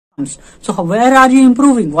So where are you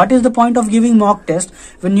improving? What is the point of giving mock test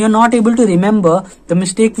when you're not able to remember the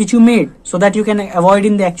mistake which you made so that you can avoid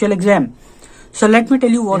in the actual exam? So let me tell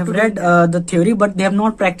you what they have read the theory, but they have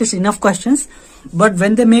not practiced enough questions. But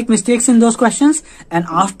when they make mistakes in those questions and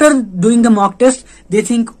after doing the mock test, they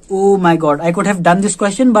think, oh my god, I could have done this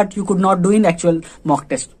question, but you could not do in actual mock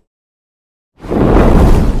test.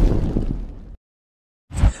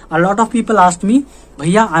 A lot of people asked me,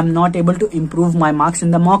 Bhaiya, I'm not able to improve my marks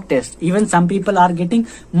in the mock test. Even some people are getting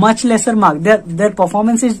much lesser marks. Their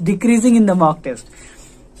performance is decreasing in the mock test.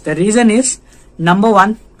 The reason is, number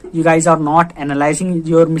one, you guys are not analyzing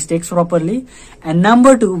your mistakes properly. And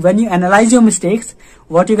number two, when you analyze your mistakes,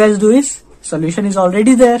 what you guys do is, solution is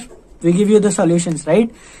already there. We give you the solutions,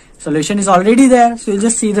 right? Solution is already there, so you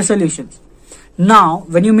just see the solutions. Now,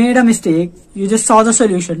 when you made a mistake, you just saw the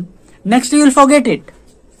solution. Next day, you'll forget it.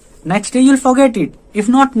 Next day, you'll forget it. If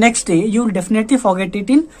not next day, you'll definitely forget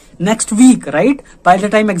it in next week, right? By the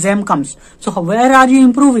time exam comes. So where are you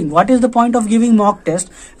improving? What is the point of giving mock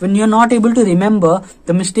test when you're not able to remember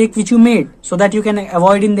the mistake which you made so that you can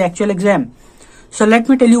avoid in the actual exam? So let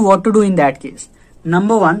me tell you what to do in that case.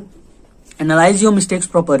 Number one, analyze your mistakes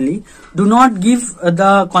properly. Do not give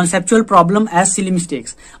the conceptual problem as silly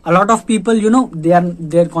mistakes. A lot of people,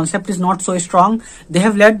 their concept is not so strong. They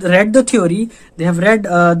have read the theory. They have read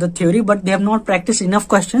the theory, but they have not practiced enough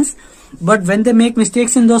questions. But when they make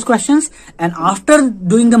mistakes in those questions and after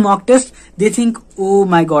doing the mock test, they think, oh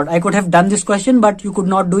my god, I could have done this question, but you could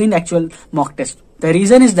not do in actual mock test. The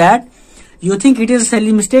reason is that you think it is a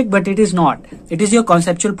silly mistake, but it is not. It is your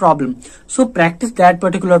conceptual problem. So practice that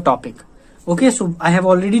particular topic. Okay, so I have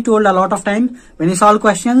already told a lot of time, when you solve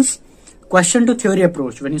questions, question to theory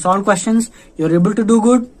approach. When you solve questions, you're able to do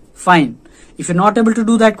good, fine. If you're not able to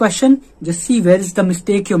do that question, just see where is the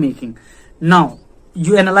mistake you're making. Now,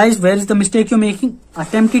 you analyze where is the mistake you're making,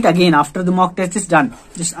 attempt it again after the mock test is done.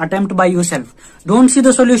 Just attempt by yourself. Don't see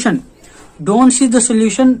the solution. Don't see the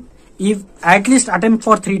solution. If at least attempt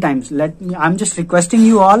for 3 times. I'm just requesting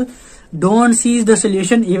you all, don't see the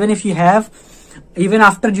solution even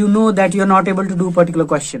after you know that you're not able to do particular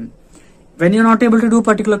question. When you're not able to do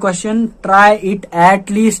particular question, try it at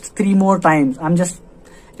least 3 more times. I'm just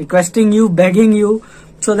requesting you, begging you,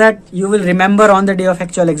 so that you will remember on the day of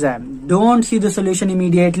actual exam. Don't see the solution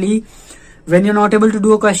immediately. When you're not able to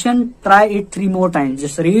do a question, try it 3 more times.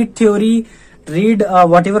 Just read theory, read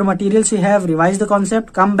whatever materials you have, revise the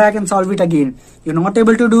concept, come back and solve it again. You're not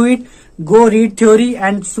able to do it, go read theory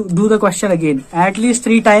and do the question again. At least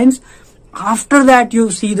 3 times. After that, you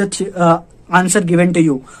see the answer given to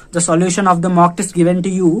you, the solution of the mock test given to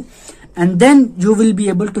you, and then you will be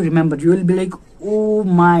able to remember. You will be like, oh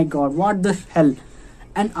my god, what the hell?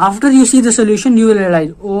 And after you see the solution, you will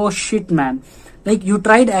realize, oh shit man, like you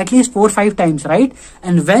tried at least 4 or 5 times, right?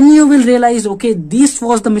 And when you will realize, okay, this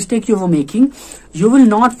was the mistake you were making, you will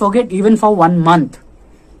not forget even for 1 month.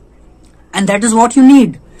 And that is what you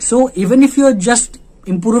need. So even if you're just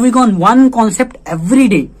improving on one concept every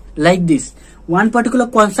day, like this, one particular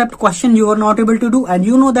concept question you are not able to do, and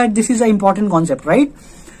you know that this is an important concept, right?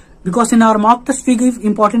 Because in our mock test we give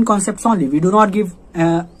important concepts only, we do not give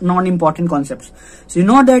non-important concepts. So you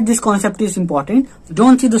know that this concept is important,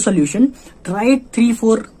 don't see the solution, try it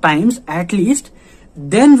 3-4 times at least,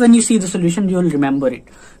 then when you see the solution you will remember it.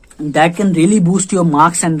 That can really boost your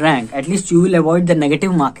marks and rank. At least you will avoid the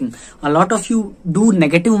negative marking. A lot of you do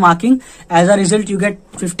negative marking, as a result you get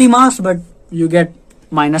 50 marks but you get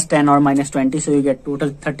 -10 or -20, so you get total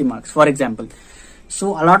 30 marks, for example. So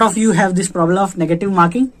a lot of you have this problem of negative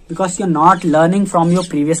marking because you're not learning from your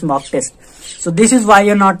previous mock test. So this is why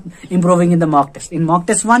you're not improving in the mock test. In mock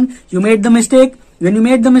test 1, you made the mistake. When you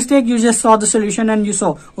made the mistake, you just saw the solution and you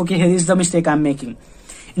saw, okay, here is the mistake I'm making.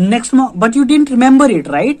 In next mock, but you didn't remember it,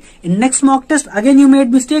 right? In next mock test, again you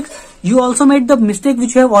made mistakes. You also made the mistake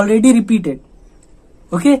which you have already repeated.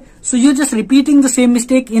 Okay, so you're just repeating the same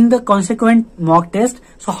mistake in the consequent mock test.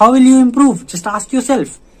 So how will you improve? Just ask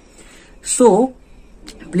yourself. So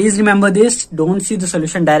please remember this. Don't see the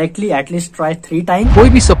solution directly. At least try 3 times. कोई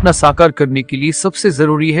भी सपना साकार करने के लिए सबसे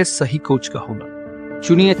जरूरी है सही कोच का होना।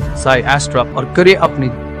 चुनिए IISER और करें अपने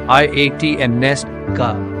IIT and NISER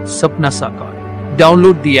का सपना साकार।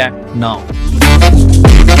 Download the app now.